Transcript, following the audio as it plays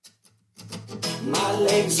My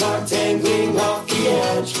legs are dangling off the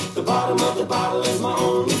edge. The bottom of the bottle is my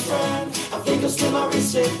only friend. I think I'll slip my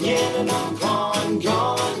wrist again and I'm gone,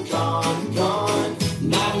 gone, gone, gone.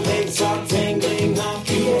 My legs are dangling off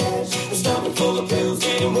the edge. A stomach full of pills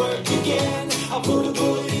didn't work again. I put a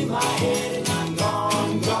bullet in my head and I'm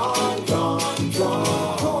gone, gone, gone,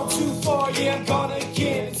 gone. Gone too far, yeah, I'm gone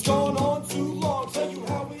again. It's gone on too long, tell you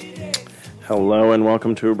how it ends. Hello and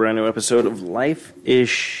welcome to a brand new episode of Life is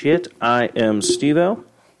Shit. I am Steve-O.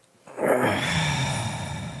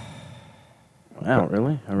 Wow,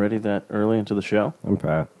 really? Already that early into the show? I'm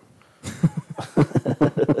Pat.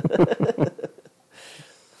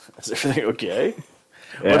 Is everything okay?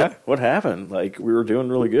 Yeah. What happened? Like, we were doing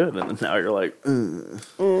really good, and then now you're like,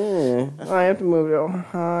 I have to move to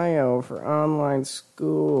Ohio for online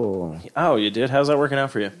school. oh, you did? How's that working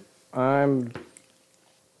out for you? I'm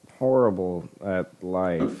horrible at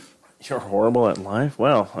life. You're horrible at life?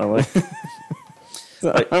 Well, I like...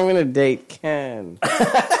 I'm going to date Ken.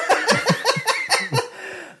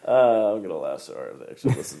 I'm going to laugh so hard if they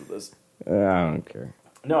actually listen to this. I don't care.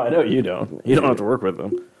 No, I know you don't. You don't have to work with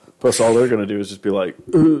them. Plus, all they're going to do is just be like,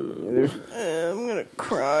 I'm going to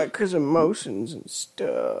cry because emotions and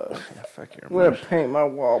stuff. yeah, fuck your I'm going to paint my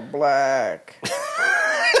wall black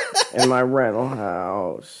in my rental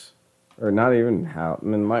house. Or not even house.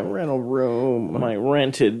 I'm in my rental room. my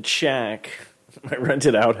rented shack, my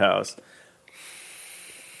rented outhouse.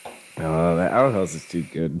 Oh, that outhouse is too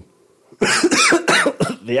good.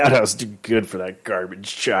 The outhouse did good for that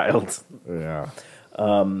garbage child. Yeah.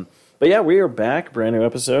 But yeah, we are back. Brand new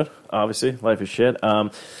episode. Obviously, Life is Shit.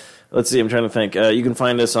 Let's see. I'm trying to think. You can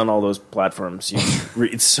find us on all those platforms you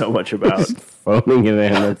read so much about. Phoning it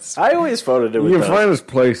in. It's, I always voted it with you can those. find us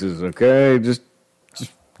places, okay? Just,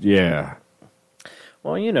 yeah.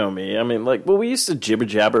 Well, you know me. I mean, like, we used to jibber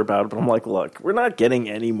jabber about it, but I'm like, look, we're not getting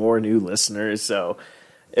any more new listeners, so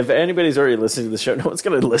if anybody's already listening to the show, no one's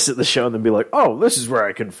going to listen to the show and then be like, oh, this is where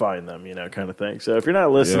I can find them, you know, kind of thing. So if you're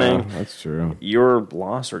not listening, Yeah, that's true. you're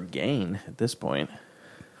loss or gain at this point.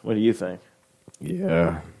 What do you think?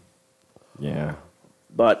 Yeah. Yeah.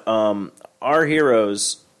 But our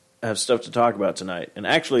heroes have stuff to talk about tonight, and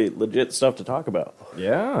actually legit stuff to talk about.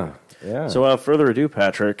 Yeah. Yeah. So without further ado,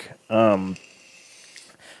 Patrick, how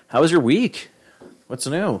was your week? What's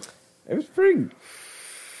new? it was pretty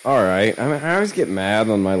all right. I mean, I always get mad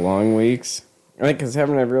on my long weeks. I think because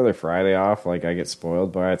having every other Friday off, like, I get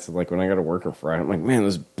spoiled by it. So, like, when I got to work a Friday, I'm like, man,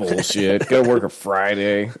 this is bullshit. Got to work a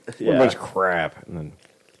Friday. What Yeah. a bunch of crap. And then,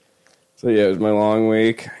 so, yeah, it was my long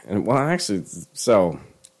week. And, well, actually, so,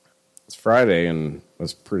 it's Friday and it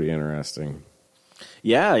was pretty interesting.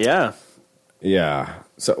 Yeah, yeah. Yeah.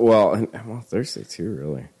 So, well, Thursday, too,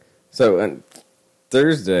 really. So, and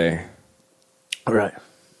Thursday, All right.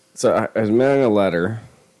 so I was mailing a letter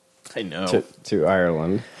I know. to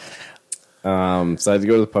Ireland. So I had to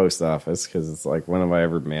go to the post office because it's like, when have I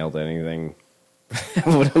ever mailed anything?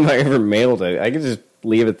 When have I ever mailed it? I could just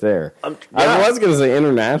leave it there. Yeah. I was going to say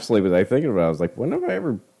internationally, but I thinking about it, I was like, when have I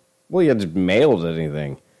ever, well, you just mailed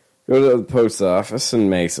anything? Go to the post office in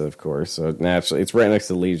Mesa, of course. So naturally, it's right next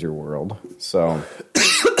to Leisure World. So,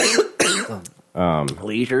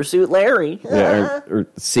 Leisure Suit Larry. yeah, or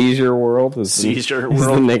Seizure World is Seizure is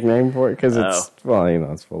the World. nickname for it because it's, Oh. well, you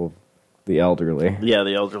know, it's full of the elderly. Yeah,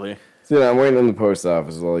 the elderly. So, I'm waiting in the post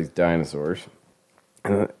office with all these dinosaurs.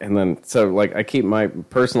 And then, so, like, I keep my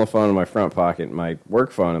personal phone in my front pocket, my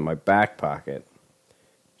work phone in my back pocket,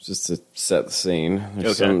 just to set the scene.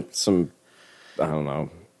 There's Okay. some, I don't know,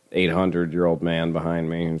 800-year-old man behind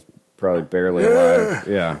me who's probably barely alive.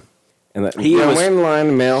 Yeah. And that, He I'm was- waiting in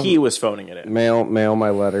line to He was phoning it in. mail my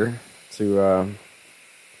letter to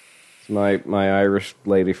my Irish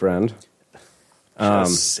lady friend.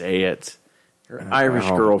 Just say it. You're an Irish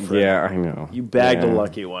Oh, girlfriend. Yeah, I know. You bagged Yeah. a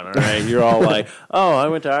lucky one, all right? You're all like, oh, I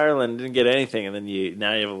went to Ireland, didn't get anything, and then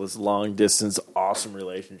now you have this long-distance, awesome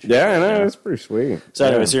relationship. Yeah, I know. Yeah. It's pretty sweet. So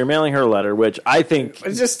anyway, Yeah. so you're mailing her a letter, which I think...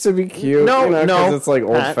 It's just to be cute. No, you know, no. 'cause it's like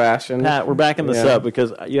Pat, old-fashioned. Pat, we're backing this Yeah. up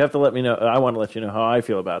because you have to let me know. I want to let you know how I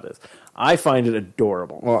feel about this. I find it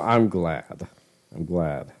adorable. Well, I'm glad.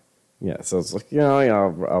 Yeah, so it's like, I'll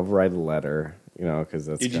write a letter, because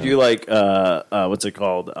that's Did you kinda- do like, what's it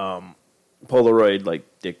called? Polaroid, like,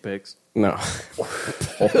 dick pics? No.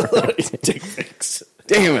 Dick pics.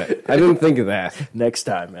 Damn it. I didn't think of that. Next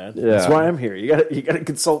time, man. Yeah. That's why I'm here. You gotta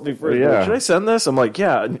consult me first. Yeah. Should I send this? I'm like,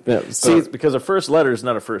 yeah. Yeah, See, so- it's because a first letter is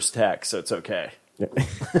not a first text, so it's okay.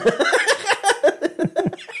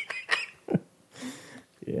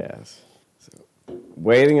 Yes. So,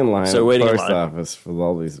 waiting in line So at waiting the in post line. office with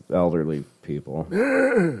all these elderly people.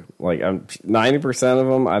 Like, I'm 90% of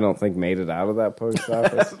them, I don't think made it out of that post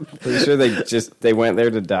office. Pretty sure they went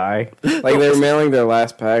there to die. Like, they were mailing their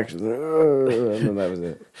last package, and then that was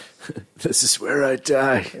it. This is where I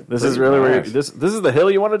die. This is really where this is the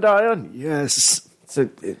hill you want to die on? Yes. So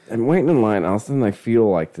I'm waiting in line. All of a sudden, I feel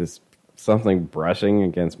like something brushing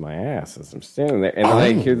against my ass as I'm standing there, and then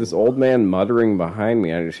I hear this old man muttering behind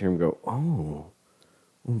me. I just hear him go, "Oh,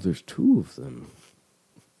 there's two of them."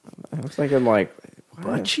 I was thinking, like,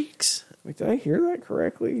 Butt cheeks? Wait, did I hear that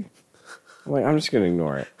correctly? I'm like, I'm just gonna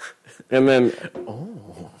ignore it. And then,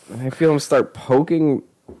 I feel him start poking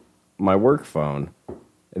my work phone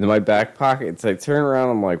into my back pocket. So I turn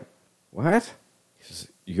around. I'm like, "What?" He says,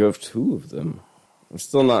 "You have two of them." I'm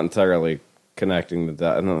still not entirely connecting the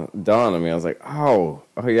dot. And it dawned on me. I was like, oh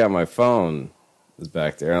yeah, my phone is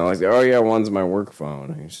back there. And I was like, oh yeah, one's my work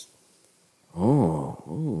phone. And he's,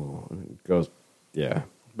 and it goes, yeah.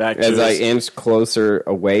 Back to as I inch closer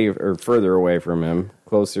away or further away from him,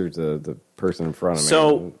 closer to the person in front of me.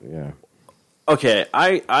 So, yeah. Okay,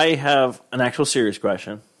 I have an actual serious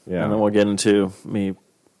question. Yeah. And then we'll get into me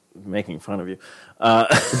making fun of you. Well,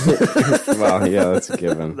 yeah, that's a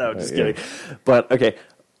given. No, I'm just kidding. But, okay,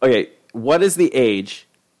 what is the age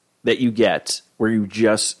that you get where you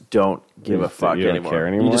just don't give a fuck you don't anymore? care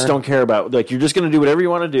anymore? You just don't care about, like, you're just going to do whatever you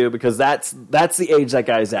want to do because that's the age that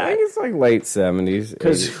guy's I at. think it's like late 70s,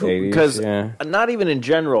 80s. Because yeah. not even in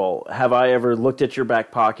general have I ever looked at your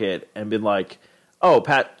back pocket and been like, oh,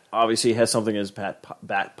 Pat obviously has something in his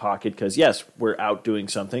back pocket because, yes, we're out doing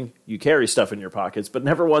something. You carry stuff in your pockets. But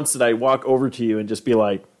never once did I walk over to you and just be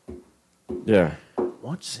like, Yeah.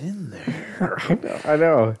 what's in there? I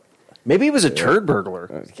know. Maybe he was a turd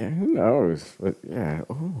burglar. Yeah, who knows? But yeah,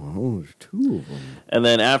 there's two of them. And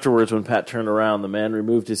then afterwards, when Pat turned around, the man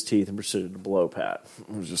removed his teeth and proceeded to blow Pat.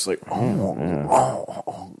 It was just like,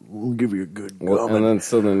 we'll give you a good gum. Well, and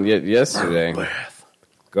then yesterday,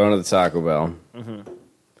 going to the Taco Bell,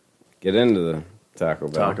 get into the Taco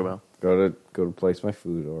Bell, go to place my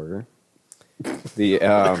food order. The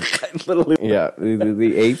literally, yeah, the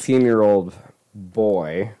 18-year-old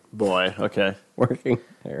boy, okay, working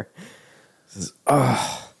there says,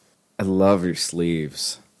 "Oh, I love your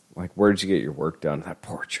sleeves. Like, where'd you get your work done? That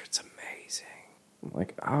portrait's amazing." I'm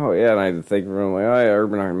like, "Oh yeah," and I had to think of him like, "Oh yeah,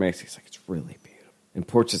 Urban Art makes." He's like, "It's really beautiful, and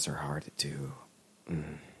portraits are hard to do."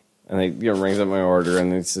 And he rings up my order,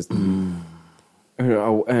 and it's just,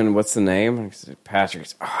 "Oh, and what's the name?" And I said, "Patrick."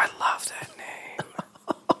 Said, "Oh, I love that name."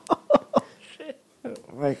 Shit.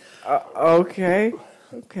 I'm like, okay.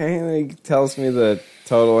 And then he tells me the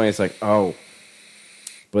total, and he's like, "Oh,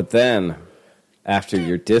 but then after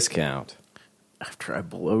your discount, after I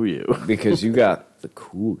blow you, because you got the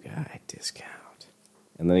cool guy discount."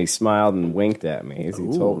 And then he smiled and winked at me as he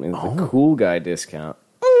told me the cool guy discount.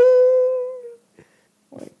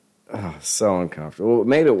 Like, so uncomfortable. What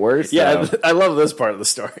made it worse? Yeah, I love this part of the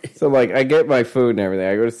story. So, like, I get my food and everything.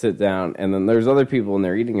 I go to sit down, and then there's other people in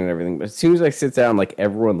there eating and everything. But as soon as I sit down, like,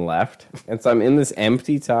 everyone left. And so I'm in this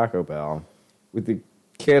empty Taco Bell with the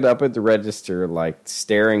kid up at the register, like,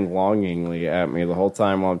 staring longingly at me the whole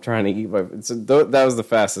time while I'm trying to eat my food. So that was the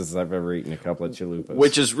fastest I've ever eaten a couple of chalupas.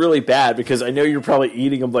 Which is really bad, because I know you're probably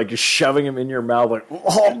eating them, like, just shoving them in your mouth, like,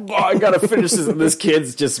 oh, I gotta finish this. And this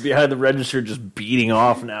kid's just behind the register just beating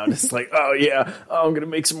off now. And it's like, oh, yeah, I'm gonna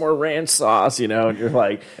make some more ranch sauce, and you're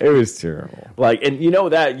like... It was terrible. Like, and you know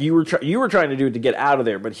that, you were trying to do it to get out of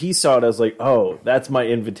there, but he saw it as like, oh, that's my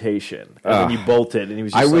invitation. And then you bolted, and he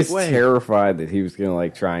was just I was wait. terrified that he was going to,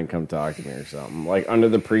 like, try and come talk to me or something. Like, under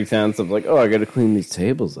the pretense of, like, oh, I got to clean these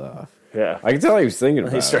tables off. Yeah. I can tell he was thinking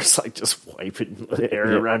about it. He starts, like, just wiping the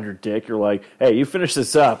air around your dick. You're like, hey, you finish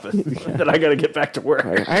this up, and then I got to get back to work.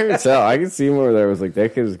 I could tell. I could see him over there. I was like,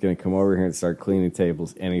 that kid is going to come over here and start cleaning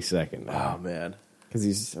tables any second now. Oh, man. Because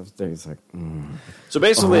he's up there, he's like, So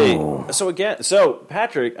basically, so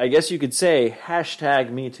Patrick, I guess you could say,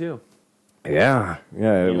 #me too. Yeah.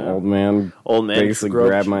 Old man basically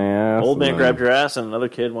grabbed my ass. Old man grabbed your ass, and another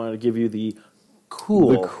kid wanted to give you the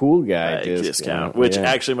cool guy discount, which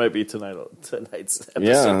actually might be tonight's episode.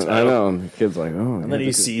 Yeah, title. I know. And the kid's like, oh. And then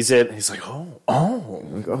he sees it, and he's like,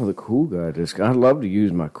 Like, the cool guy discount. I'd love to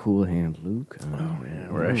use my cool hand Luke.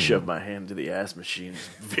 Where I shove my hand to the ass machine and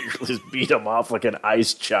vigorously just beat him off like an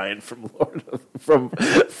ice giant from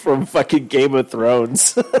from fucking Game of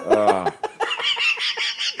Thrones.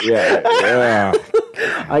 Yeah.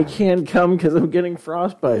 I can't come because I'm getting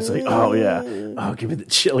frostbite. It's like, oh yeah, give me the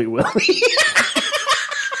chili willy.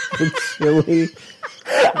 Chili.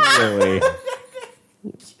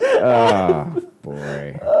 Oh,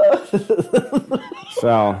 boy.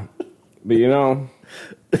 So, but at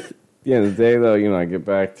the end of the day, though, I get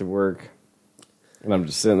back to work And I'm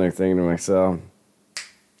just sitting there thinking to myself,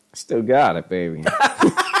 still got it, baby.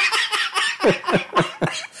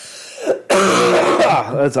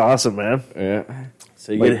 That's awesome, man. Yeah.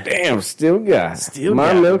 So you Like, get damn, still got it. Still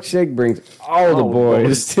My got it. milkshake brings all the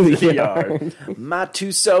boys to the yard. My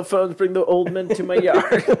 2 cell phones bring the old men to my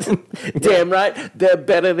yard. Damn right, they're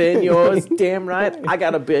better than yours. Damn right, I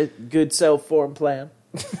got a good cell phone plan.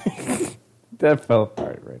 That fell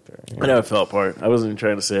apart right there. I know it fell apart. I wasn't even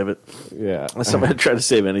trying to save it. Yeah. Unless somebody tried to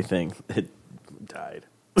save anything, it died.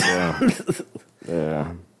 Yeah.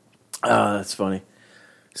 Yeah. That's funny.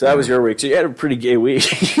 So that was your week. So you had a pretty gay week.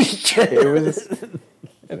 It was.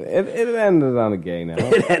 It ended on a gay note.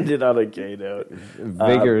 It ended on a gay note.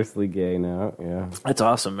 Vigorously gay note. Yeah. That's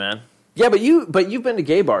awesome, man. Yeah, but you've been to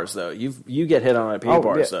gay bars though. You get hit on at gay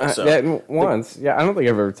bars though. So. Yeah, once. Yeah, I don't think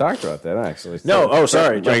I've ever talked about that actually. No. Oh,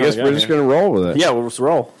 sorry. I guess we're just gonna roll with it. Yeah, we'll just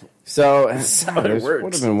roll. So That's how it works.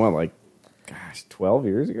 Would have been what, like, gosh, 12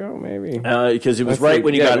 years ago, maybe. Because it was That's right like-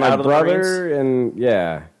 when you yeah, got my out of the Marines. brother and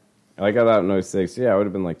yeah, I got out in 06. Yeah, it would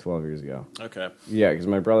have been like 12 years ago. Okay. Yeah, because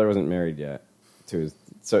my brother wasn't married yet.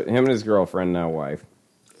 So him and his girlfriend, now wife,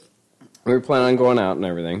 we were planning on going out and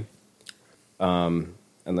everything. And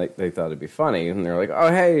they thought it'd be funny, and they're like,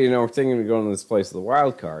 "Oh, hey, we're thinking of going to this place, the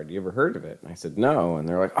Wild Card. You ever heard of it?" And I said, "No." And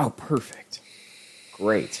they're like, "Oh, perfect,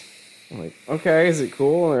 great." I'm like, "Okay, is it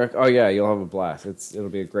cool?" And they're like, "Oh yeah, you'll have a blast. It'll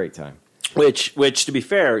be a great time." Which, to be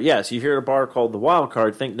fair, yes, you hear a bar called the Wild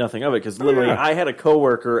Card, think nothing of it. Because literally, Yeah. I had a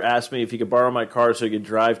coworker ask me if he could borrow my car so he could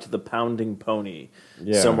drive to the Pounding Pony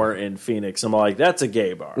somewhere in Phoenix. I'm like, that's a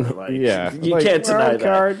gay bar. Like, Yeah, you like, can't deny Wild that.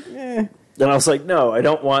 Card, eh. And I was like, no, I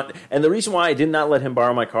don't want. And the reason why I did not let him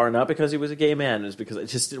borrow my car, not because he was a gay man, is because I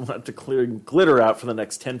just didn't want it to clear glitter out for the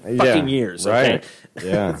next 10 fucking years. Okay? right.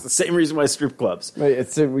 Yeah. It's the same reason why strip clubs. But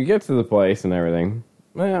we get to the place and everything.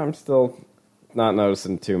 Yeah, I'm still not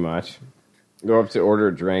noticing too much. Go up to order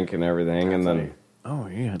a drink and everything, and then Oh,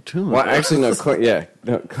 yeah, too. well, actually, no, it's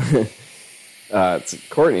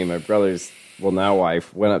Courtney, my brother's now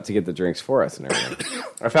wife, went up to get the drinks for us and everything.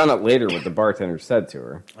 I found out later what the bartender said to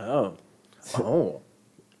her. Oh.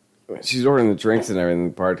 She's ordering the drinks and everything.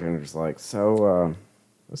 The bartender's like, "So,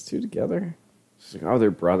 those two together?" She's like, "Oh,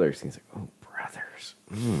 they're brothers." And he's like, "Oh, brothers."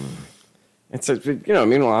 And so,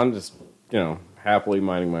 meanwhile, I'm just, happily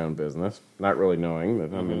minding my own business, not really knowing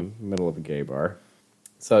that I'm in the middle of a gay bar.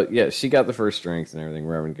 So, yeah, she got the first drinks and everything.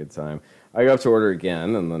 We're having a good time. I go up to order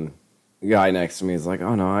again, and then the guy next to me is like,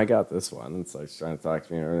 "Oh, no, I got this one." And so he's trying to talk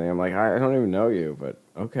to me and everything. I'm like, I don't even know you, but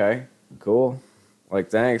okay, cool. Like,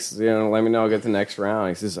 thanks. Let me know. I'll get the next round.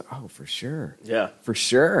 He says, "Oh, for sure." Yeah. For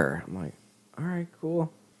sure. I'm like, all right,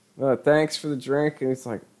 cool. Thanks for the drink. And he's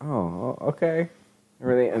like, oh, okay.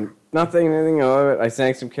 Everything. And nothing, anything of it. I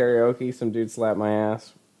sang some karaoke. Some dude slapped my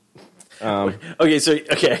ass.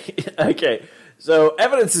 Okay. So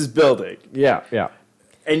evidence is building. Yeah.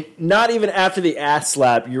 And not even after the ass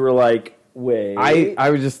slap, you were like, wait. I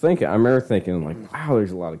was just thinking. I remember thinking, like, wow,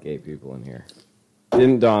 there's a lot of gay people in here.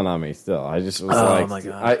 Didn't dawn on me still. I just was like, my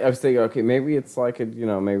God. I was thinking, okay, maybe it's like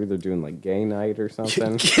maybe they're doing like gay night or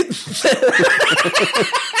something.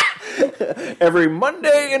 Every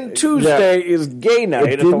Monday and Tuesday is gay night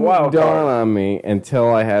It at the didn't Wild dawn Card. on me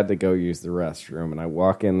until I had to go use the restroom, and I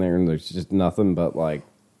walk in there and there's just nothing but like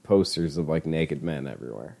posters of like naked men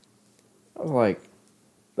everywhere. I was like,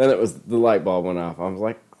 then the light bulb went off. I was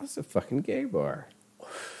like, oh, it's a fucking gay bar.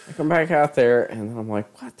 I come back out there and then I'm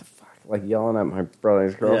like, what the fuck? Like yelling at my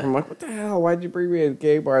brother's girlfriend. Yeah. I'm like, what the hell? Why'd you bring me to a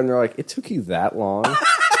gay bar? And they're like, it took you that long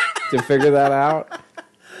to figure that out.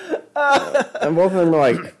 And both of them were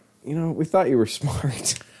like, we thought you were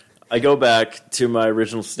smart. I go back to my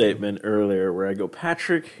original statement earlier where I go,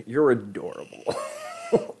 Patrick, you're adorable.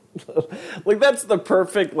 Like, that's the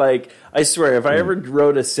perfect, like, I swear, if I ever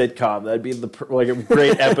wrote a sitcom, that'd be a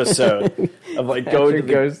great episode of, like, going to Patrick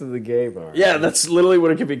the... goes to the gay bar. Yeah, that's literally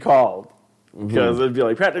what it could be called. Because it'd be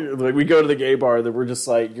like, Patrick, like, we go to the gay bar, that we're just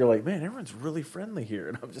like, you're like, man, everyone's really friendly here.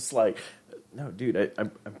 And I'm just like, no, dude,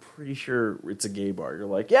 I'm pretty sure it's a gay bar. You're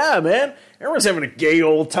like, yeah, man, everyone's having a gay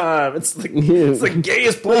old time. It's the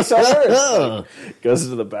gayest place on earth. Goes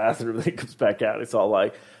into the bathroom, then he comes back out. It's all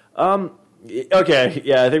like, okay,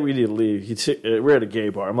 yeah, I think we need to leave. We're at a gay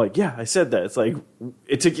bar. I'm like, yeah, I said that. It's like,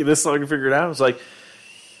 it took you this long to figure it out? I was like,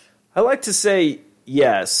 I like to say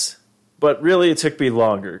yes, but really it took me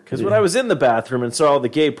longer. Because when I was in the bathroom and saw all the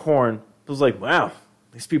gay porn, I was like, wow,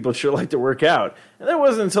 these people sure like to work out. And that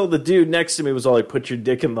wasn't until the dude next to me was all like, put your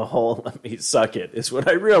dick in the hole and let me suck it, is when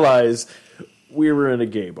I realized we were in a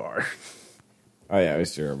gay bar. Oh, yeah, it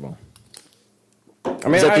was terrible. I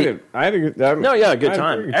mean, I had a good time. No, yeah, a good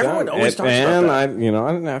time. Everyone always talks about that. And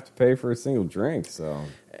I didn't have to pay for a single drink, so.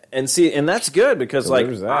 And see, and that's good because So like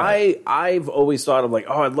there's that. I've always thought of like,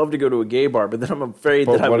 oh, I'd love to go to a gay bar, but then I'm afraid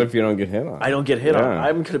But that what if you don't get hit on? I don't get hit on. Yeah.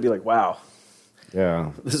 I'm going to be like, wow,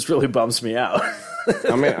 Yeah. this really bums me out.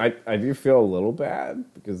 I mean, I do feel a little bad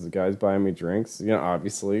because the guy's buying me drinks. You know,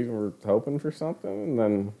 obviously we're hoping for something, and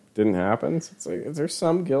then didn't happen. So it's like, is there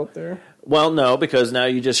some guilt there? Well, no, because now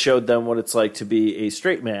you just showed them what it's like to be a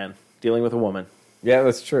straight man dealing with a woman. Yeah,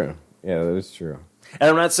 that's true. Yeah, that is true. And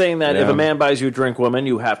I'm not saying that if Yeah. a man buys you a drink, woman,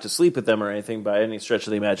 you have to sleep with them or anything by any stretch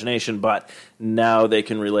of the imagination. But now they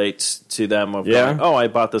can relate to them of Yeah. going, oh, I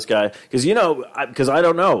bought this guy. Because, you know, because I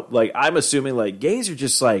don't know. Like, I'm assuming, like, gays are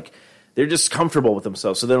just, like, they're just comfortable with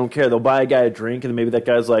themselves. So they don't care. They'll buy a guy a drink, and maybe that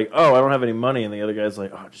guy's like, oh, I don't have any money. And the other guy's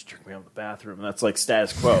like, oh, just jerk me out in the bathroom. And that's, like,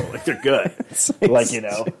 status quo. Like, they're good. Like, you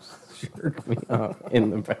know. Jerk me out in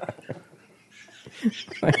the bathroom.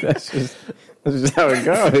 Like, that's just how it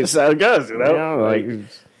goes. That's how it goes, you know? Yeah,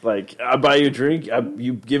 Like, I buy you a drink,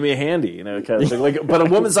 you give me a handy, you know, kind of thing. Like, but a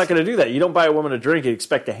woman's not going to do that. You don't buy a woman a drink and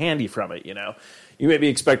expect a handy from it, you know. You maybe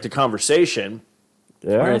expect a conversation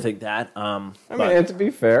yeah. or anything like that. I mean, and to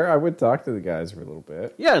be fair, I would talk to the guys for a little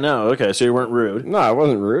bit. yeah, no, okay, so you weren't rude No, I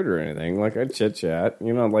wasn't rude or anything. Like, I'd chit chat,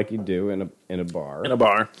 you know, like you do in a bar. in a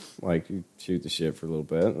bar. Like, you shoot the shit for a little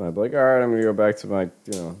bit, and I'd be like, all right, I'm gonna go back to my,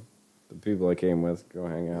 you know, the people I came with, go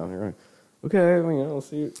hang out here. Okay, well, you know, I'll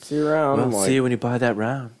see you around. I'm like, see you when you buy that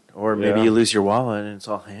round. Or maybe Yeah. you lose your wallet and it's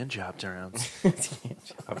all hand job rounds.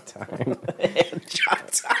 job time. Hand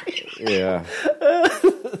job time. Yeah.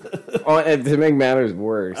 Oh, and to make matters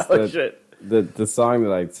worse, Oh, shit. the song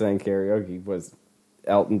that I sang karaoke was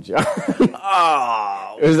Elton John.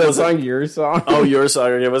 Oh. Was that song your song? Oh, your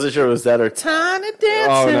song. I wasn't sure it was that or Tiny Dancer.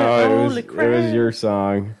 Oh no, Only it was your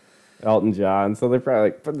song, Elton John. So they're probably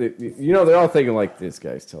like, but you know, they're all thinking like, this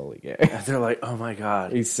guy's totally gay. They're like, oh my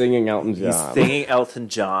God. He's singing Elton John. He's singing Elton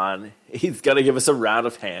John. He's going to give us a round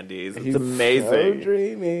of handies. It's He's amazing. so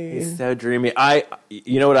dreamy. He's so dreamy.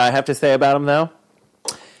 You know what I have to say about him, though?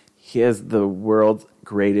 He has the world's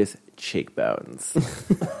greatest cheekbones.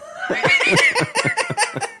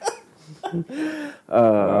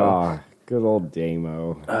 Oh, good old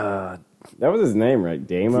Damo. That was his name, right?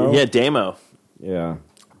 Damo? Yeah, Damo. Yeah.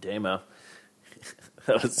 Damo.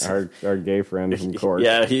 That was, Our gay friend from Cork.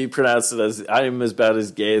 yeah, he pronounced it as, I am about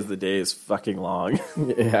as gay as the day is fucking long.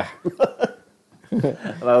 Yeah. And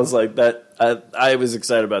I was like, I was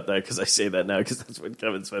excited about that because I say that now because that's what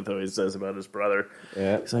Kevin Smith always says about his brother.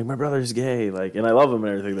 Yeah. He's like, my brother's gay, like, and I love him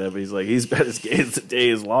and everything like that, but he's like, he's about as gay as the day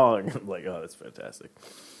is long. I'm like, oh, that's fantastic.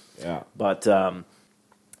 Yeah. But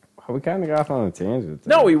We kind of got off on a tangent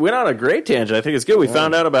there. no, we went on a great tangent. I think it's good. We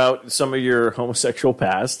found out about some of your homosexual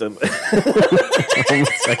past, and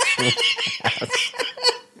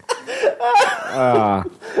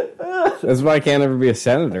That's why I can't ever be a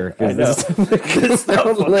senator. I know.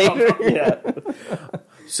 Later. Yeah.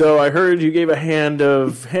 So I heard you gave a round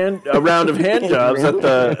of hand jobs at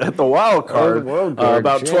the wild card, Wild Card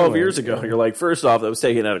about 12 channel. years ago. You're like, first off, that was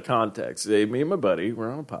taken out of context. Hey, me and my buddy, we're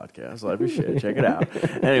on a podcast, live as shit. Check it out.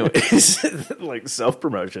 Anyways, like self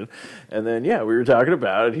promotion, and then yeah, we were talking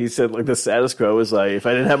about it. He said like the status quo was like, if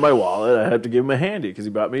I didn't have my wallet, I had to give him a handy because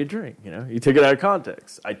he bought me a drink. You know, he took it out of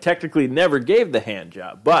context. I technically never gave the hand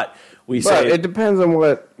job, but we But say it depends on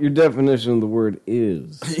what your definition of the word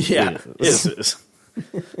is. yeah, is.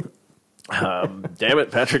 Damn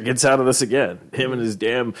it, Patrick gets out of this again. Him and his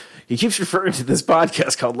damn. He keeps referring to this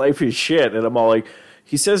podcast called Life is Shit, and I'm all like,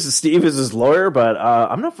 he says that Steve is his lawyer, but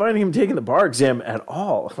I'm not finding him taking the bar exam at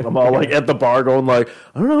all. And I'm all like at the bar going like,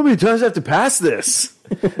 I don't know how many times I have to pass this.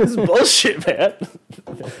 This is bullshit, man.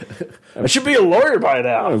 I should be a lawyer by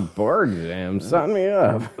now. Oh, bar exam. Sign me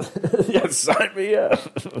up. Yeah, sign me up.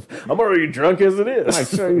 I'm already drunk as it is. I'll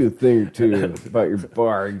show you a thing or two about your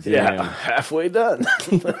bar exam. Yeah, halfway done.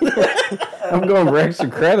 I'm going for extra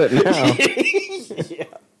credit now. Yeah.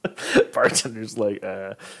 Bartender's like,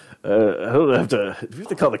 I don't have to. Do we have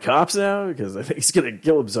to call the cops now? Because I think he's going to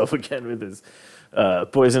kill himself again with his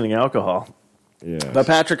poisoning alcohol. Yeah. But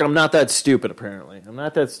Patrick, I'm not that stupid, apparently. I'm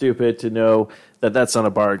not that stupid to know that that's not a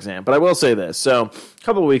bar exam. But I will say this. So a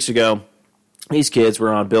couple of weeks ago, these kids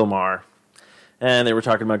were on Bill Maher, and they were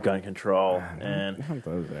talking about gun control and Not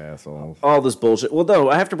those assholes. all this bullshit. Well, no,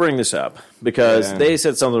 I have to bring this up because Yeah. they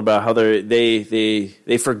said something about how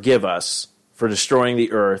they forgive us for destroying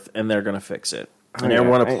the earth, and they're going to fix it. And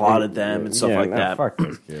everyone applauded them and stuff like that. Fuck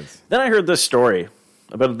those kids. Then I heard this story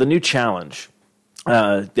about the new challenge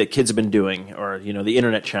that kids have been doing, or the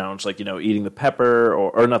internet challenge, like eating the pepper,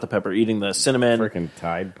 or not the pepper, eating the cinnamon, Freaking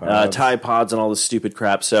Tide Pods. Tide Pods, and all this stupid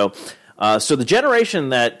crap. So the generation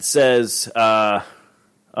that says they're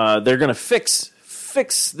going to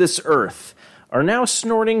fix this earth are now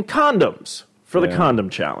snorting condoms for the condom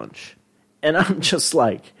challenge. And I'm just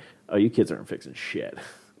like, oh, you kids aren't fixing shit.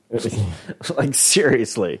 Like,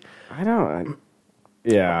 seriously. I don't.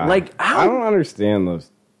 Yeah. Like, how? I don't understand those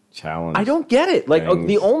challenges. I don't get it. Like,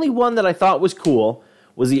 the only one that I thought was cool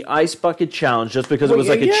was the Ice Bucket Challenge, just because it was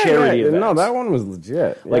like a charity event. No, that one was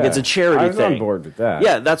legit. Like, it's a charity thing. I was on board with that.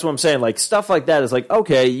 Yeah, that's what I'm saying. Like, stuff like that is like,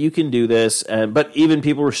 okay, you can do this, but even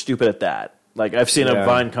people were stupid at that. Like, I've seen a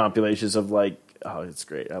Vine compilations of like, oh, it's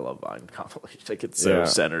great. I love Vine compilations. Like, it's so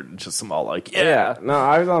centered and just them all like, yeah. No,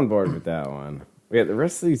 I was on board with that one. Yeah, the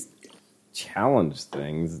rest of these challenge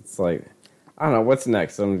things, it's like, I don't know, what's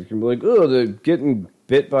next? Someone's going to be like, oh, they're getting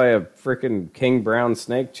bit by a freaking king brown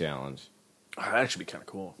snake challenge. Oh, that'd actually be kind of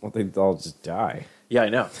cool. Well, they'd all just die. Yeah, I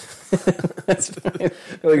know. That's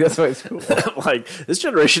why it's cool. Like, this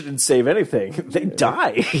generation didn't save anything. They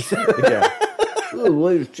die. Yeah. Oh, the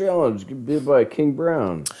latest challenge, get bit by a king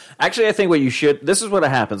brown. Actually, I think what you should, this is what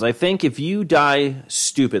happens. I think if you die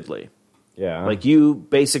stupidly, like you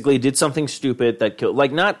basically did something stupid that killed,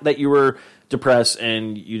 like not that you were depressed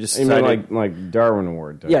and you just decided. You mean like Darwin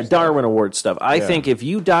Award stuff. Darwin Award stuff. I think if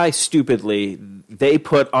you die stupidly, they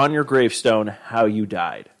put on your gravestone how you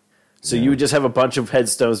died. So you would just have a bunch of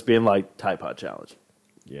headstones being like, Tide Pod Challenge.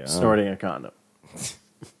 Yeah. Snorting a condom.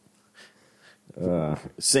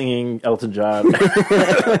 Singing Elton John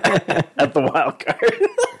at the wild card.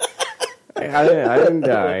 I didn't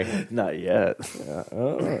die. Not yet.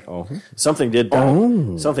 Something did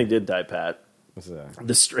die. Something did die, Pat. What's that?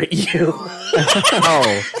 The Straight U.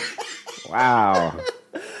 Oh, wow.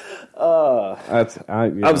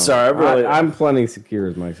 I'm sorry. I'm plenty secure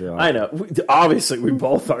with myself. I know. Obviously, we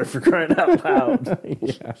both are, for crying out loud.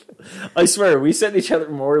 Yeah. I swear, we send each other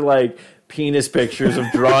more like penis pictures of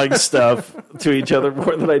drawing stuff to each other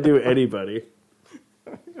more than I do anybody.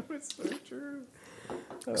 It's so true.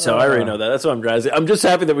 So I already know that. That's what I'm driving. I'm just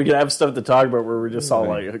happy that we can have stuff to talk about where we're just all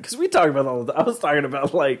like, because we talk about all the time. I was talking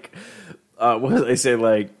about like, what did I say,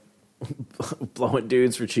 like, blowing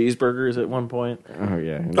dudes for cheeseburgers at one point. Oh,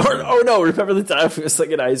 yeah. No, remember the time we was like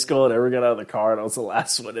in high school and everyone got out of the car and I was the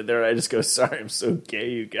last one in there and I just go, sorry, I'm so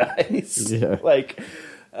gay, you guys. Yeah. Like,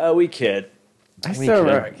 we kid. I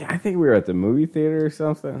think we were at the movie theater or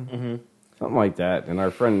something. Mm-hmm. Something like that. And our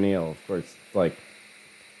friend Neil, of course, like,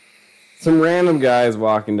 some random guys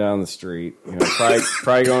walking down the street,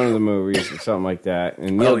 probably going to the movies or something like that.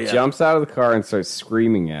 And Neil jumps out of the car and starts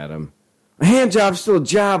screaming at him. A hand job's still a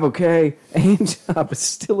job, okay? A hand job is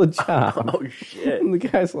still a job. Oh, shit. And the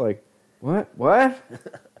guy's like, what?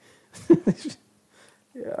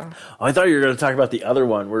 Yeah. Oh, I thought you were going to talk about the other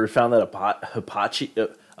one where we found that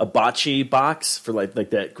hibachi box for like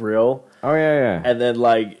that grill. Oh, yeah. And then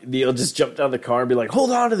like Neil just jumped out of the car and be like,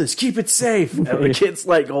 hold on to this, keep it safe. And the kid's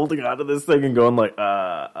like holding on to this thing and going like,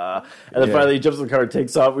 And then finally he jumps in the car and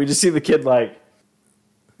takes off. We just see the kid like,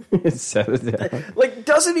 set it down. Like,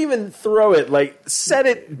 doesn't even throw it. Like, set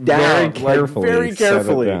it down. Very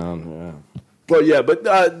carefully. Set it down, yeah. Well, yeah,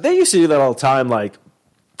 but they used to do that all the time. Like,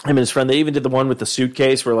 him and his friend, they even did the one with the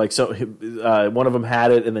suitcase where, like, one of them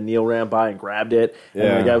had it and then Neil ran by and grabbed it.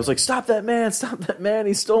 And the guy was like, stop that man.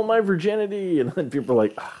 He stole my virginity. And then people were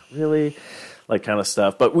like, oh, really? Like, kind of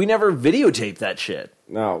stuff. But we never videotaped that shit.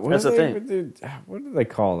 No, that's the thing. What did they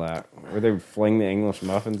call that? Where they would fling the English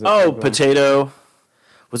muffins at people? Potato.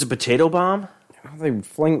 Was it Potato Bomb? They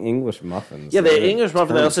fling English muffins. Yeah, the English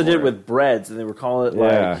muffin. They also did with breads, and they were calling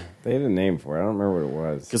it they had a name for it. I don't remember what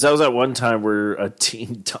it was. Because that was at one time where a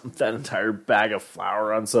teen dumped that entire bag of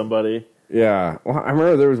flour on somebody. Yeah. Well, I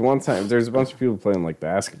remember there was one time, there was a bunch of people playing like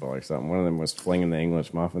basketball or something. One of them was flinging the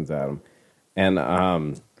English muffins at them. And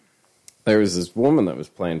there was this woman that was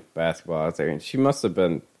playing basketball out there, and she must have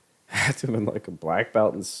been, had to have been like a black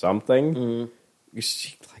belt in something. Mm-hmm.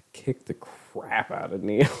 She like kicked the crap out of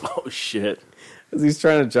Neil. Oh, shit. Because he's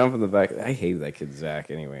trying to jump in the back. I hate that kid,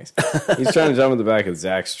 Zach, anyways. He's trying to jump in the back of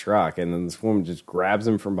Zach's truck, and then this woman just grabs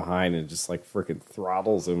him from behind and just, like, freaking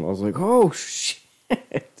throttles him. I was like, oh,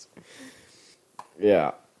 shit.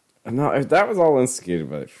 Yeah. No, that was all instigated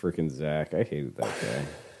by freaking Zach. I hated that guy.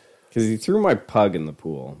 Because he threw my pug in the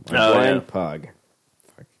pool. My blind pug.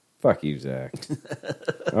 Fuck you, Zach.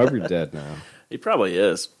 I hope you're dead now. He probably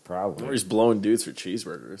is. Probably. Or he's blowing dudes for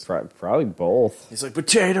cheeseburgers. Probably both. He's like,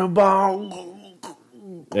 potato bomb.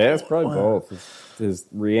 Yeah, it's probably both. His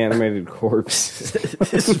reanimated corpse.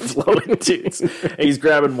 He's blowing dudes. And he's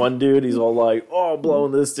grabbing one dude. He's all like, oh, I'm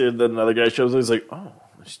blowing this dude. Then another guy shows up. He's like, oh,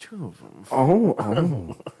 there's two of them. Oh,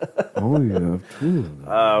 you have two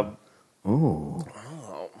of them.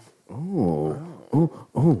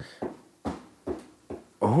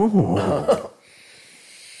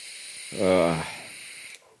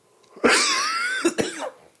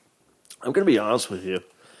 I'm going to be honest with you.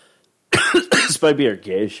 This might be our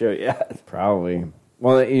gayest show yet. Probably.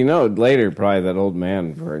 Well, you know, later, probably that old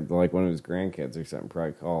man, for like one of his grandkids or something,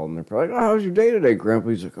 probably called, and they're probably like, "Oh, how was your day today, Grandpa?"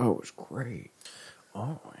 He's like, "Oh, it was great.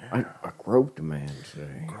 Oh, yeah. I groped a man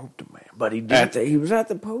today. Groped a man. But he did. He was at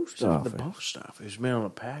the post At office. the post office. He was mailing a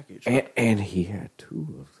package. And he had 2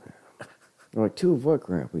 of them. They're like, 2 of what,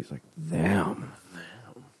 Grandpa? He's like, them.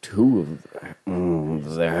 2 of them.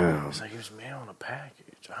 Them. He's like, he was mailing a package.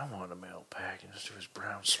 I wanted to mail a package to his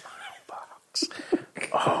brown smile box.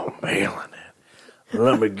 Oh, mailing it.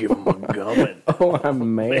 Let me give him a gumming. Oh,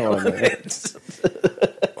 I'm mailing it.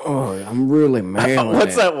 Oh, I'm really mailing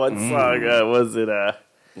What's it. that one song? Was it,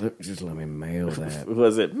 Just let me mail that.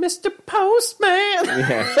 was it Mr. Postman?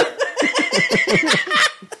 Yeah.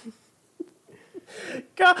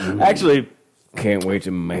 God, actually, Can't wait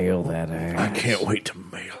to mail that ass. I can't wait to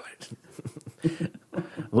mail it.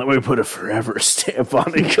 Let me put a forever stamp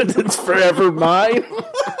on it because it's forever mine.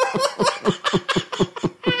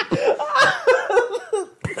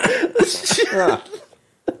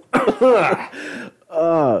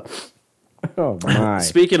 Oh, my.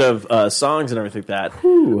 Speaking of songs and everything like that.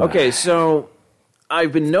 Okay, so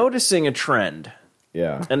I've been noticing a trend.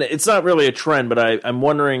 Yeah. And it's not really a trend, but I'm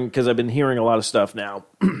wondering, because I've been hearing a lot of stuff now.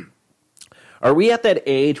 Are we at that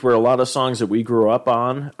age where a lot of songs that we grew up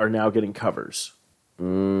on are now getting covers?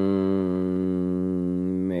 Maybe.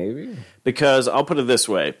 Because I'll put it this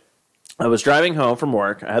way. I was driving home from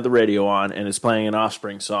work, I had the radio on, and it's playing an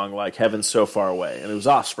Offspring song like Heaven's So Far Away, and it was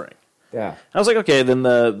Offspring. Yeah. I was like, okay, then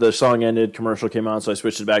the song ended, commercial came on, so I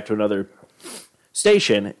switched it back to another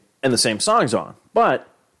station, and the same song's on. But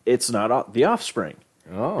it's not the Offspring.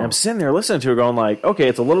 Oh. And I'm sitting there listening to it going like, okay,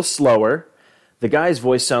 it's a little slower. The guy's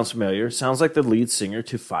voice sounds familiar. Sounds like the lead singer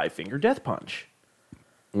to Five Finger Death Punch.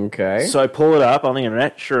 Okay. So I pull it up on the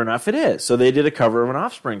internet. Sure enough, it is. So they did a cover of an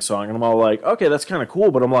Offspring song, and I'm all like, okay, that's kind of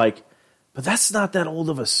cool. But I'm like, but that's not that old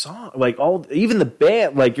of a song. Like even the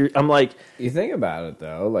band, like I'm like, You think about it,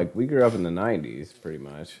 though. Like, we grew up in the 90s, pretty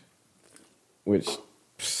much. Which,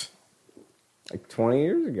 like 20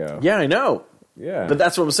 years ago. yeah, I know. Yeah. But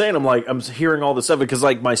that's what I'm saying. I'm like, I'm hearing all this stuff because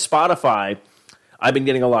like my Spotify, I've been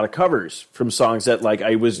getting a lot of covers from songs that like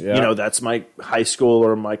I was, Yeah. you know, that's my high school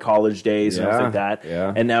or my college days and stuff like that.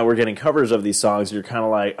 Yeah. And now we're getting covers of these songs. And you're kind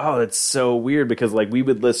of like, oh, that's so weird because like we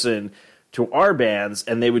would listen to our bands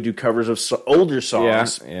and they would do covers of older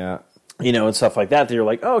songs, Yeah. you know, and stuff like that. That you're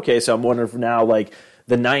like, oh, okay. So I'm wondering if now like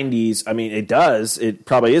the 90s, I mean, it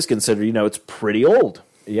probably is considered, you know, it's pretty old.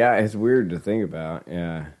 Yeah, it's weird to think about.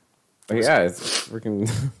 Yeah. But yeah, it's freaking.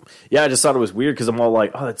 Yeah, I just thought it was weird because I'm all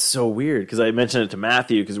like, oh, that's so weird. Because I mentioned it to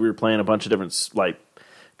Matthew because we were playing a bunch of different like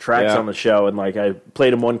tracks Yeah. on the show, and like I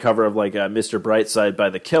played him one cover of like Mr. Brightside by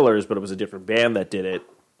the Killers, but it was a different band that did it,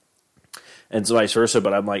 and so vice versa.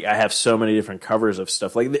 But I'm like, I have so many different covers of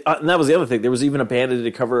stuff. Like, and that was the other thing. There was even a band that did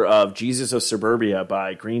a cover of Jesus of Suburbia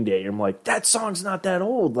by Green Day. And I'm like, that song's not that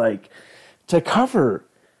old, like to cover.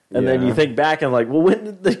 And then Yeah. you think back and like, well, when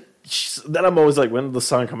did the then I'm always like, when did the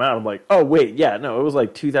song come out? I'm like, oh wait, yeah, no, it was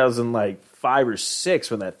like 2005 or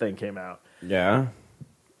 6 when that thing came out. Yeah.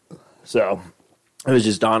 So it was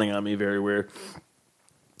just dawning on me, very weird.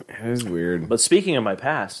 It is weird. But speaking of my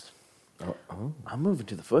past, Oh. I'm moving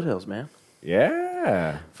to the foothills, man.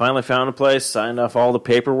 Yeah. Finally found a place, signed off all the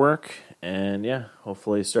paperwork, and yeah,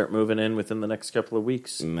 hopefully start moving in within the next couple of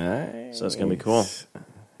weeks. Nice. So it's gonna be cool.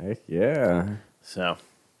 Heck yeah. So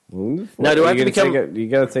Now, do I have to become- You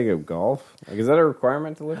got to take a golf? Like, is that a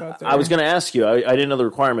requirement to live out there? I was going to ask you. I didn't know the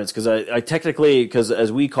requirements because I technically, because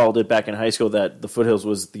as we called it back in high school, that the foothills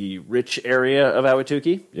was the rich area of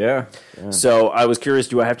Ahwatukee. Yeah. So I was curious: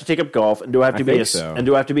 do I have to take up golf, and do I have to I think so. and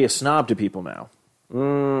do I have to be a snob to people now? I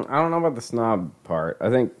don't know about the snob part. I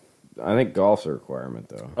think golf's a requirement,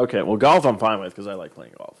 though. Okay, well, golf I'm fine with because I like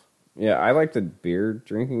playing golf. Yeah, I like the beer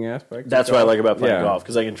drinking aspect. That's of what I golf. like about playing Yeah. golf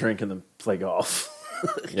because I can drink and then play golf.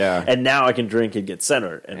 Yeah. And now I can drink and get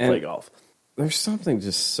center and play golf. There's something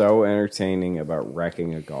just so entertaining about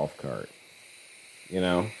wrecking a golf cart. You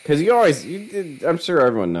know? Because I'm sure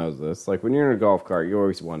everyone knows this. Like, when you're in a golf cart, you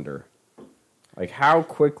always wonder, like, how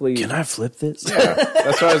quickly... Can I flip this? Yeah,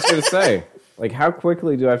 that's what I was going to say. Like, how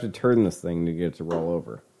quickly do I have to turn this thing to get it to roll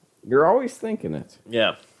over? You're always thinking it.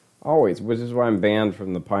 Yeah. Always, which is why I'm banned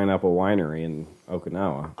from the Pineapple Winery in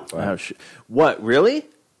Okinawa. But, What, really?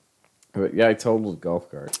 but yeah, I totaled a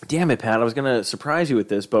golf cart. Damn it, Pat. I was going to surprise you with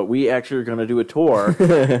this, but we actually are going to do a tour,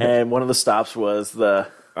 and one of the stops was the...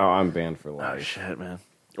 Oh, I'm banned for Oh, life. shit, man.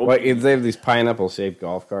 What, if they have these pineapple-shaped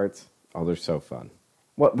golf carts? Oh, they're so fun.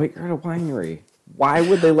 What? But you're at a winery. Why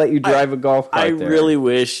would they let you drive a golf cart I there? really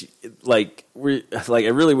wish, I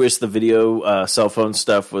really wish the video cell phone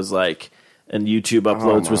stuff was like and YouTube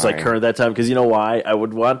uploads was like my. current at that time. Because you know why? I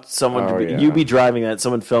would want someone to be, yeah. you be driving that,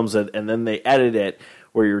 someone films it, and then they edit it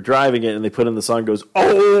where you're driving it, and they put in the song goes,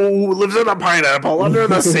 "Oh, lives in a pineapple under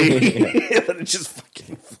the sea," and it just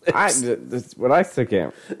fucking flips. That's what I still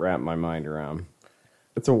can't wrap my mind around.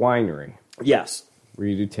 It's a winery Yes. where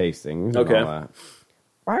you do tastings. Okay. And all that.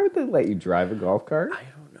 Why would they let you drive a golf cart? I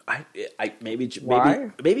don't know. I maybe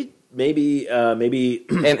Why? maybe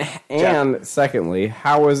And secondly,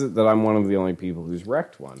 how is it that I'm one of the only people who's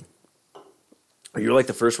wrecked one? you're like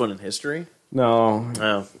the first one in history. No,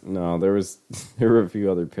 Oh, no. There were a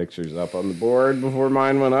few other pictures up on the board before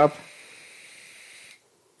mine went up.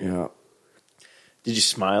 Yeah. did you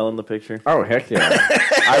smile in the picture? Oh heck yeah!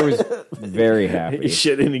 I was very happy. You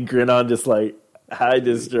shit and grin on, just like I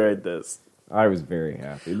destroyed this. I was very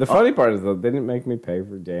happy. The funny part is though, they didn't make me pay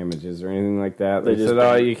for damages or anything like that. They They just said,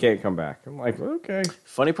 "Oh, paid. you can't come back." I'm like, "Okay."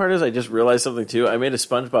 Funny part is, I just realized something too. I made a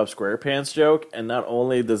SpongeBob SquarePants joke, and not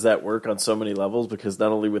only does that work on so many levels, because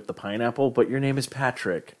not only with the pineapple, but your name is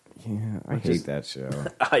Patrick. Yeah, I hate that show.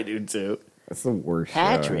 I do too. That's the worst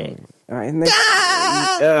Patrick. show. And they,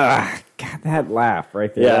 God, that laugh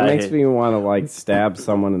right there. Yeah, that I makes hate- me want to like stab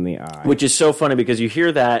someone in the eye. Which is so funny because you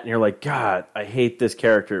hear that and you're like, God, I hate this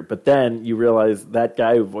character. But then you realize that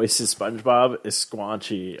guy who voices SpongeBob is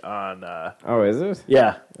Squanchy on. Oh, is it?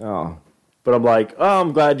 Yeah, Oh, but I'm like, oh,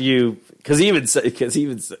 I'm glad you, because he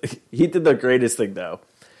did the greatest thing though.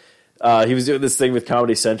 He was doing this thing with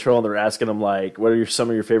Comedy Central, and they're asking him like, "What are some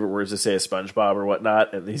of your favorite words to say as SpongeBob or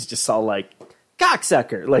whatnot?" And he's just all like,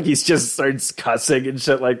 "Cocksucker!" Like he's just starts cussing and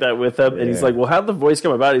shit like that with him. And he's Yeah. like, "Well, how'd the voice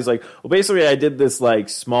come about?" He's like, "Well, basically, I did this like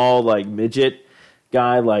small like midget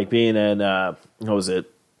guy, like being in what was it?"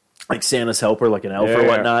 Like Santa's helper, like an elf or Yeah,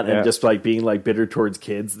 whatnot, yeah. and just like being like bitter towards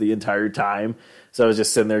kids the entire time. So I was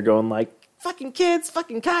just sitting there going like, "Fucking kids,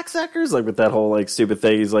 fucking cocksuckers!" Like with that whole like stupid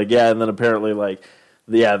thing. He's like, "Yeah," and then apparently like,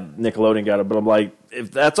 yeah, Nickelodeon got it. But I'm like,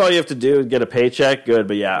 if that's all you have to do, get a paycheck, good.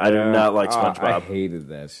 But yeah, I do not like I SpongeBob. hated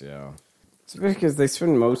that show. It's because they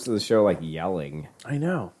spend most of the show like yelling. I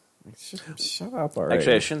know. Like, shut up already.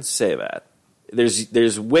 Actually, I shouldn't say that.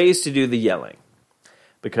 There's ways to do the yelling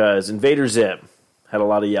because Invader Zim had a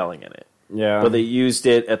lot of yelling in it, yeah, but they used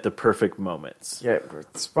it at the perfect moments. yeah.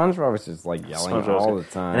 But SpongeBob was just like yelling SpongeBob was all good.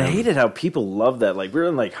 the time. And I hated how people love that. Like we were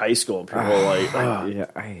in like high school, and people were like, "Ugh." Yeah,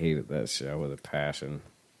 I hated that show with a passion.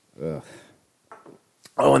 Ugh.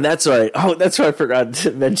 Oh, and that's why. Oh, that's why I forgot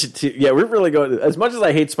to mention too. Yeah, we're really going. As much as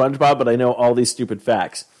I hate SpongeBob, but I know all these stupid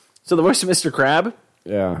facts. So the voice of Mr. Crab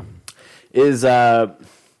Yeah. is,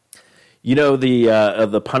 you know,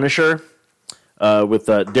 the Punisher with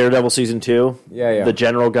Daredevil season 2. Yeah. The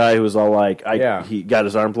general guy who was all like, Yeah. he got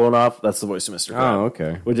his arm blown off. That's the voice of Mr. Crab. Oh,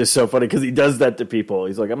 okay. Which is so funny because he does that to people.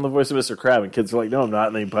 He's like, I'm the voice of Mr. Crab, and kids are like, no, I'm not.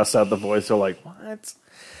 And then he busts out the voice. They're like, what?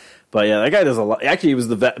 But yeah, that guy does a lot. Actually, he was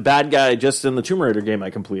the bad guy just in the Tomb Raider game I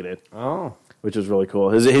completed, Oh, which was really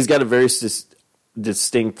cool. He's got a very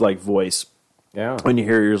distinct like voice. yeah. When you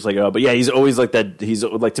hear it, you're just like, oh, but yeah, he's always like that. He's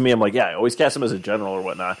like, to me, I'm like, yeah, I always cast him as a general or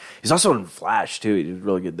whatnot. He's also in Flash too. He was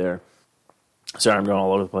really good there. Sorry, I'm going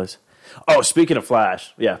all over the place. Oh, speaking of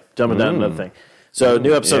Flash, yeah, jumping down to another thing. So,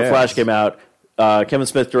 new episode of yes. Flash came out. Kevin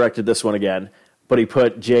Smith directed this one again, but he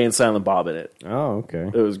put Jay and Silent Bob in it. Oh, okay.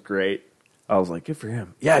 It was great. I was like, good for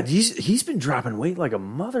him. Yeah, he's been dropping weight like a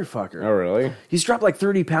motherfucker. Oh, really? He's dropped like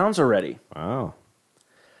 30 pounds already. Wow.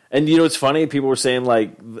 And you know what's funny? People were saying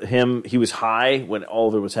like he was high when all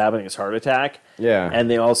of it was happening, his heart attack. Yeah.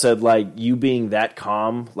 And they all said like you being that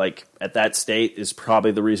calm, like at that state, is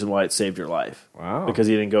probably the reason why it saved your life. Wow. Because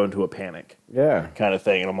he didn't go into a panic Yeah. kind of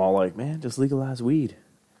thing. And I'm all like, man, just legalize weed.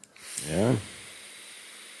 Yeah.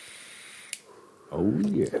 Oh,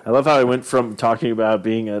 yeah. I love how I went from talking about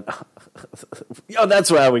being a. Oh,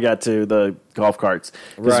 that's why we got to the golf carts.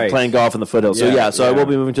 'Cause Right. Playing golf in the foothills. So Yeah, so I yeah. will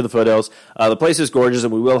be moving to the foothills. The place is gorgeous,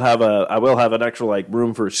 and I will have an extra like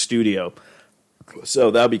room for a studio.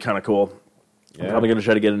 So that'll be kind of cool. I'm Yeah. probably going to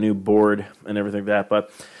try to get a new board and everything like that.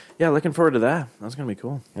 But yeah, looking forward to that. That's going to be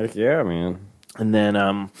cool. Heck yeah, man. And then,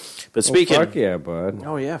 but speaking, Well, fuck yeah, bud.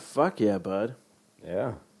 oh yeah, fuck yeah, bud.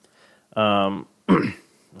 Yeah.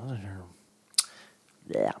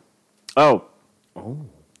 Yeah. Oh.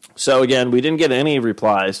 So again, we didn't get any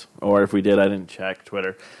replies, or if we did, I didn't check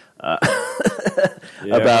Twitter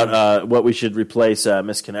Yeah. about what we should replace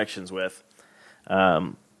misconnections with.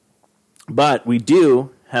 But we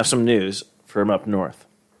do have some news from up north.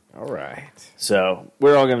 All right. So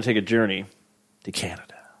we're all going to take a journey to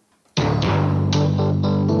Canada.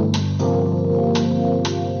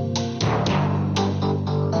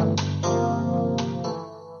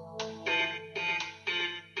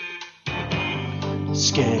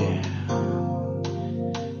 Scared,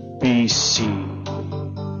 be BC.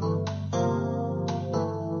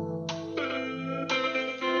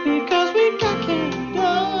 Because we got candy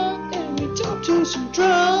and we talk to some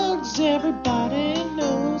drugs. Everybody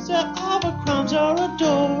knows that all the crimes are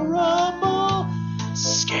adorable.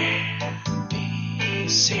 Scam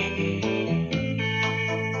BC.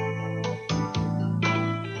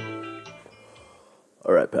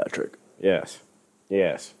 All right, Patrick. Yes.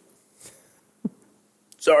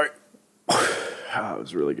 Sorry. That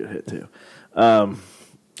was a really good hit, too. Oh,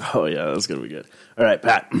 yeah, that was going to be good. All right,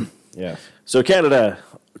 Pat. Yes. So Canada,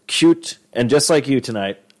 cute, and just like you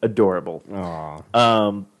tonight, adorable. Aw.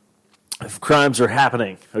 Crimes are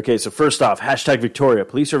happening. Okay, so first off, #Victoria.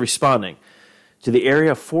 Police are responding to the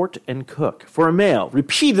area of Fort and Cook for a male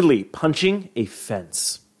repeatedly punching a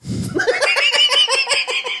fence.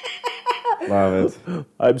 Love it.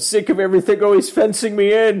 I'm sick of everything always fencing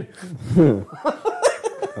me in.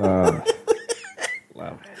 Love it.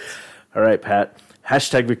 All right, Pat.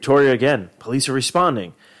 #Victoria again. Police are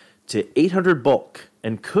responding to 800 Bulk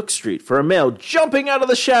and Cook Street for a male jumping out of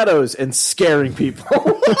the shadows and scaring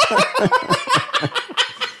people.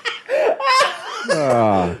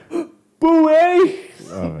 Boo, eh?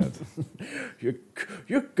 Love it.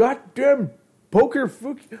 You goddamn poker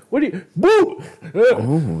fook. What do you... Boo!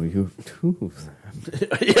 Oh, you too.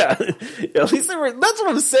 Yeah, at least they were... That's what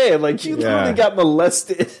I'm saying. Like, you literally got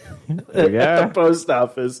molested at the post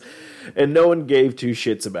office, and no one gave two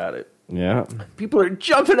shits about it. Yeah. People are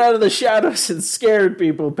jumping out of the shadows and scared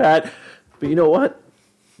people, Pat. But you know what?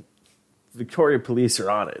 Victoria police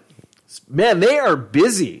are on it. Man, they are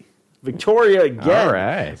busy. Victoria again. All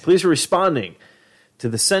right. Police are responding to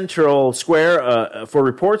the Central Square for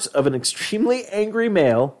reports of an extremely angry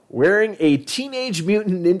male wearing a Teenage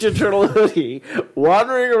Mutant Ninja Turtle hoodie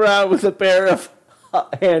wandering around with a pair of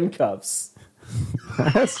handcuffs.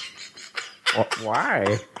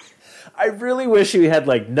 Why? I really wish he had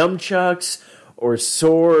like nunchucks or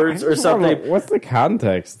swords or something. What's the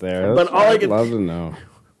context there? But all I'd love to know.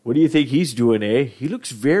 What do you think he's doing, eh? He looks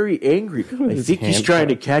very angry. I his think he's trying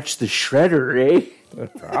to catch the shredder, eh?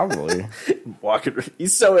 Probably. Walking,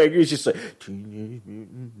 he's so angry. He's just like Teenage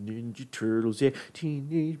Mutant Ninja Turtles, yeah.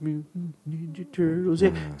 Teenage Mutant Ninja Turtles,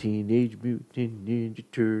 yeah. Teenage Mutant Ninja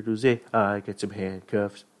Turtles, yeah. I got some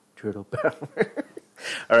handcuffs, turtle power.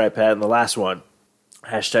 All right, Pat, and the last one.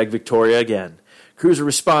 #Victoria again. Crews are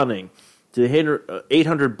responding to the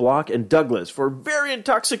 800 Block and Douglas for a very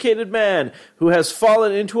intoxicated man who has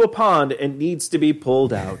fallen into a pond and needs to be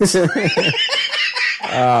pulled out. Oh,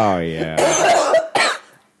 yeah.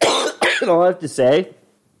 And all I have to say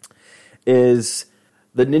is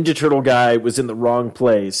the Ninja Turtle guy was in the wrong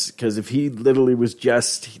place, because if he literally was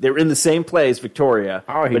they were in the same place, Victoria,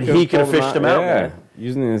 but he could have fished him out there.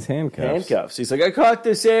 Using his handcuffs. He's like, I caught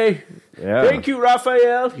this, eh? Yeah. Thank you,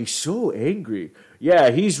 Raphael. He's so angry.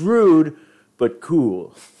 Yeah, he's rude, but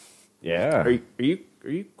cool. Yeah. Are you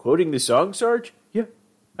quoting the song, Sarge? Yeah.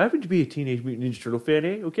 I happen to be a Teenage Mutant Ninja Turtle fan,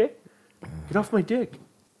 eh? Okay? Get off my dick.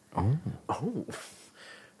 Oh.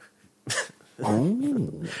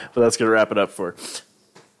 But that's going to wrap it up for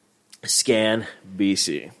Scan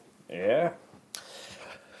BC. Yeah.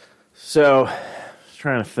 So,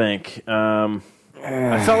 trying to think. I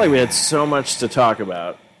felt like we had so much to talk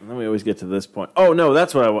about. And then we always get to this point. Oh, no,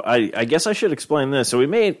 that's what I guess I should explain this. So we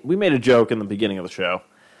made a joke in the beginning of the show.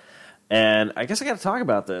 And I guess I got to talk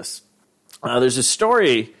about this. There's a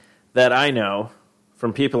story that I know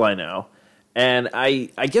from people I know. And I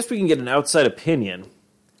guess we can get an outside opinion.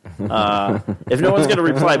 If no one's going to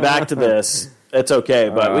reply back to this, it's okay.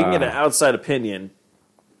 But we can get an outside opinion.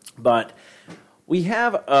 But we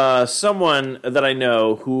have someone that I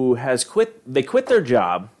know who has quit. They quit their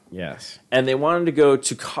job. Yes. And they wanted to go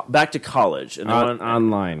back to college. And they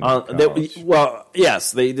online college.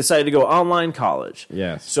 Yes. They decided to go online college.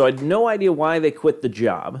 Yes. So I had no idea why they quit the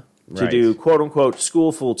job to do quote-unquote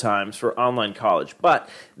school full-times for online college. But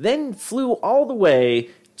then flew all the way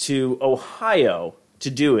to Ohio to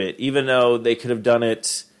do it, even though they could have done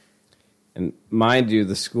it. And mind you,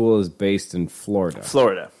 the school is based in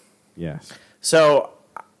Florida. Yes. So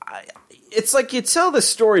it's like you tell this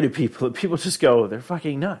story to people, and people just go, they're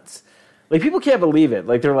fucking nuts. Like, people can't believe it.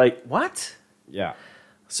 Like, they're like, what? Yeah.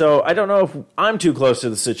 So I don't know if I'm too close to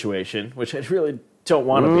the situation, which I really don't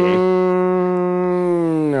want to be.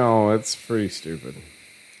 No, it's pretty stupid.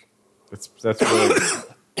 That's really,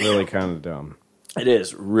 really kind of dumb. It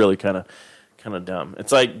is really kind of dumb.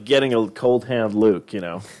 It's like getting a cold hand Luke, you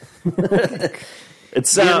know.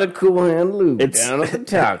 It's a cool hand Luke down at the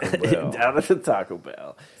Taco Bell. Down at the Taco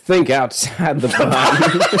Bell. Think outside the box.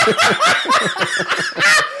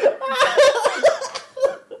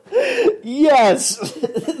 Yes.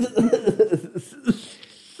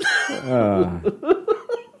 Oh,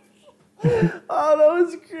 that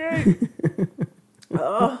was great.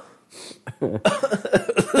 Oh.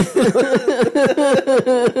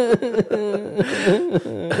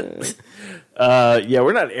 Yeah,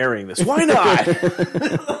 we're not airing this. Why not?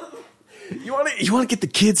 You want to get the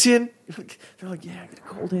kids in? They're like, yeah, get a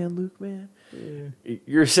cold hand, Luke, man. Yeah.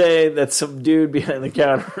 You're saying that some dude behind the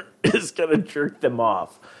counter is gonna jerk them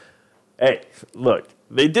off. Hey, look,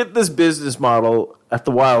 they did this business model at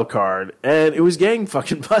the Wild Card, and it was gang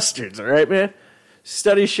fucking busters. All right, man.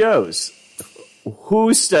 Study shows.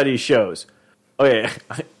 Whose study shows? Oh yeah,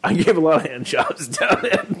 I gave a lot of hand jobs down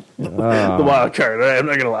at the Wild Card. I'm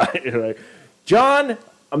not gonna lie. You're like, John,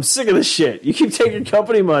 I'm sick of this shit. You keep taking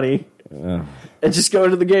company money and just go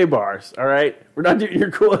to the gay bars. All right, we're not doing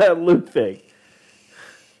your cool hand Luke thing.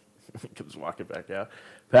 He comes walking back out.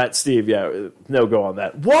 Pat, Steve, yeah, no go on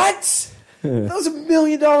that. What? That was $1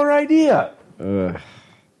 million idea. You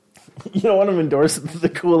don't want him endorsing the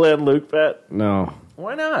cool hand Luke, Pat? No.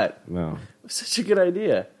 Why not? No. It was such a good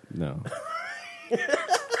idea. No.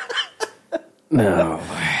 No.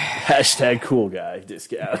 Hashtag cool guy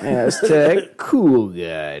discount. Hashtag cool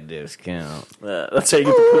guy discount. That's how you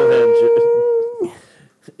get the cool hand.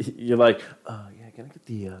 You're like, oh, yeah, can I get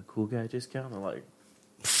the cool guy discount? I'm like,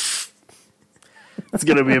 it's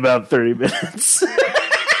going to be about 30 minutes.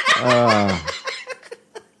 All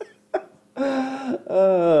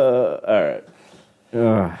right.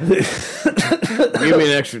 Give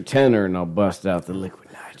me an extra tenner and I'll bust out the liquid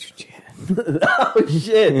nitrogen. Oh,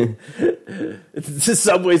 shit. It's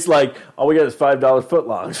Subway's like, all we got is $5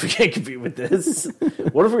 footlongs. We can't compete with this.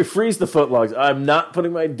 What if we freeze the footlongs? I'm not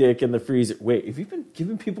putting my dick in the freezer. Wait, have you been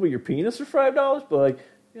giving people your penis for $5? But like,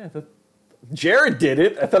 yeah, Jared did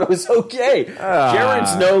it. I thought it was okay.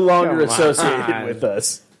 Jared's no longer associated with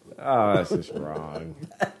us. Oh, that's just wrong.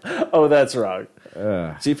 Oh, that's wrong.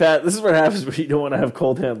 See, Pat, this is what happens when you don't want to have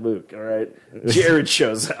cold hand Luke, all right? Jared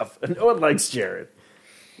shows up, and no one likes Jared.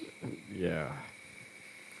 Yeah.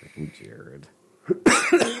 Freaking Jared.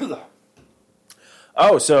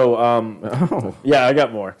 Yeah, I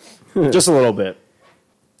got more. Just a little bit.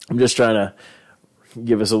 I'm just trying to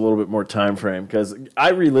give us a little bit more time frame, because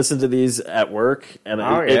I re-listened to these at work, and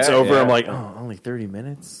it's over. Yeah. I'm like, oh, only 30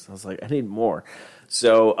 minutes? I was like, I need more.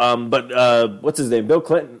 So, but what's his name? Bill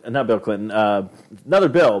Clinton. Not Bill Clinton. Another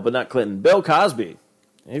Bill, but not Clinton. Bill Cosby.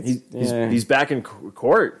 He's back in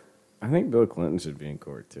court. I think Bill Clinton should be in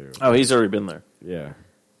court, too. Oh, he's already been there. Yeah.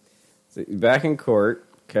 So back in court,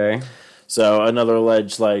 okay. So another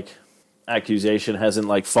alleged, accusation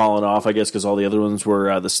hasn't, fallen off, I guess, because all the other ones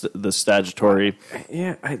were the statutory.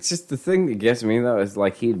 Yeah, it's just the thing that gets me, though, is,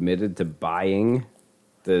 he admitted to buying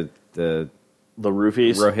the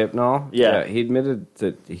roofies? Rohypnol. Yeah. He admitted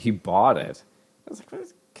that he bought it. I was like,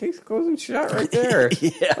 this case closed and shut right there.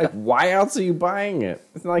 Yeah. Why else are you buying it?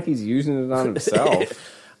 It's not like he's using it on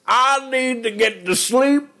himself. I need to get to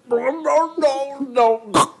sleep. No.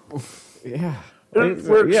 Yeah. It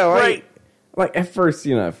works great. At first I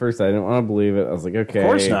didn't want to believe it. I was like, okay. Of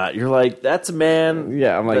course not. You're like, that's a man.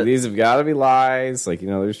 Yeah, I'm like, these have got to be lies. They're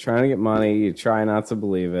just trying to get money. You try not to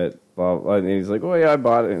believe it. Blah, blah. And he's like, oh, yeah, I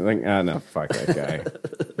bought it. And I'm like, no, fuck that guy.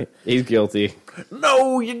 He's guilty.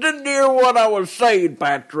 No, you didn't hear what I was saying,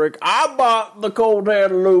 Patrick. I bought the cold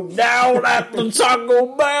hand Luke down at the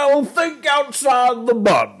Taco Bell. Think outside the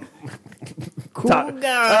button. Cool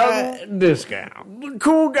guy discount.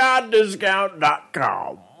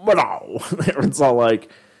 CoolGuyDiscount.com. But no. It's all like,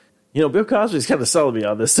 Bill Cosby's kind of selling me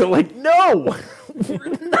on this. So no,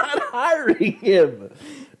 we're not hiring him.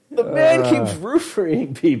 The man keeps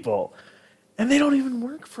roofing people, and they don't even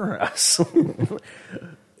work for us.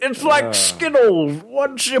 It's like Skittles.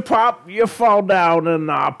 Once you pop, you fall down,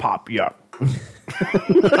 and I pop you up.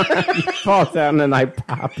 You fall down, and I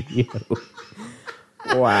pop you.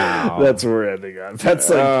 Wow. That's what we're ending on. That's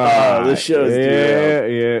this show is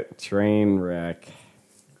derailed. Yeah. Train wreck.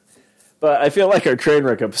 But I feel like our train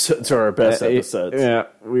wreck episodes are our best episodes. Yeah,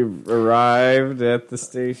 we've arrived at the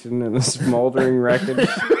station in a smoldering wreckage.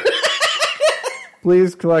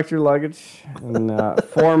 Please collect your luggage and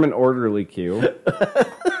form an orderly queue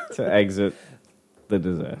to exit the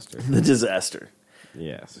disaster. The disaster.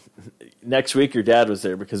 Yes. Next week, your dad was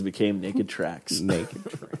there because we became Naked Tracks. Naked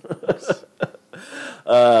Tracks.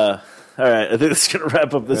 All right, I think that's going to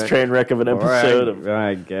wrap up this train wreck of an episode.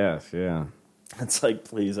 I guess, yeah. It's like,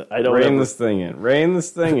 please, I don't rein this thing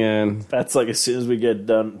in. That's like, as soon as we get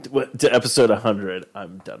done to episode 100,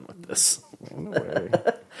 I'm done with this. No way.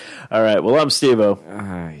 All right, well, I'm Steve-O.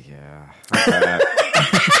 Yeah.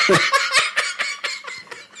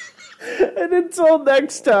 And until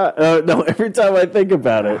next time. No, every time I think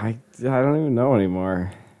about it. I don't even know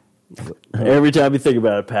anymore. Every time you think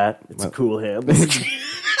about it, Pat, it's a cool hand.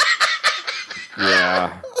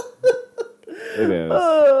 Yeah. It is.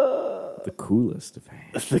 The coolest of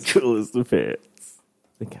hands. The coolest of hands.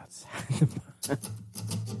 Think outside.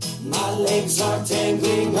 My legs are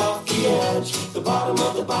tangling off the edge. The bottom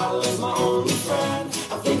of the bottle is my only friend.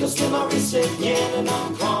 I think I'll slip my wrist again, and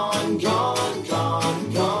I'm gone, gone,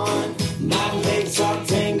 gone, gone. My legs are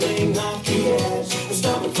tangling off the edge. The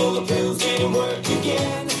stomach full of pills didn't work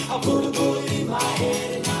again. I put a bullet in my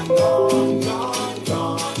head, and I'm gone, gone,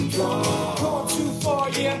 gone, gone. Gone too far,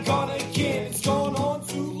 yeah, I'm gone again. It's gone on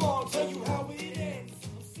too long. Tell you how it ends.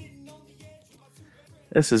 I'm sitting on the edge of my...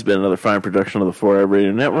 This has been another fine production of the 4i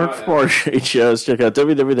Radio Network. For more great shows, check out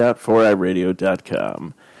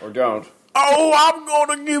www.4iradio.com. Or don't. Oh, I'm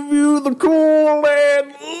going to give you the cool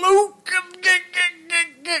and Luke.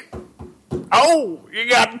 Oh, you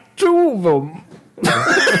got two of them.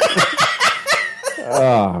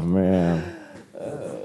 Oh, man.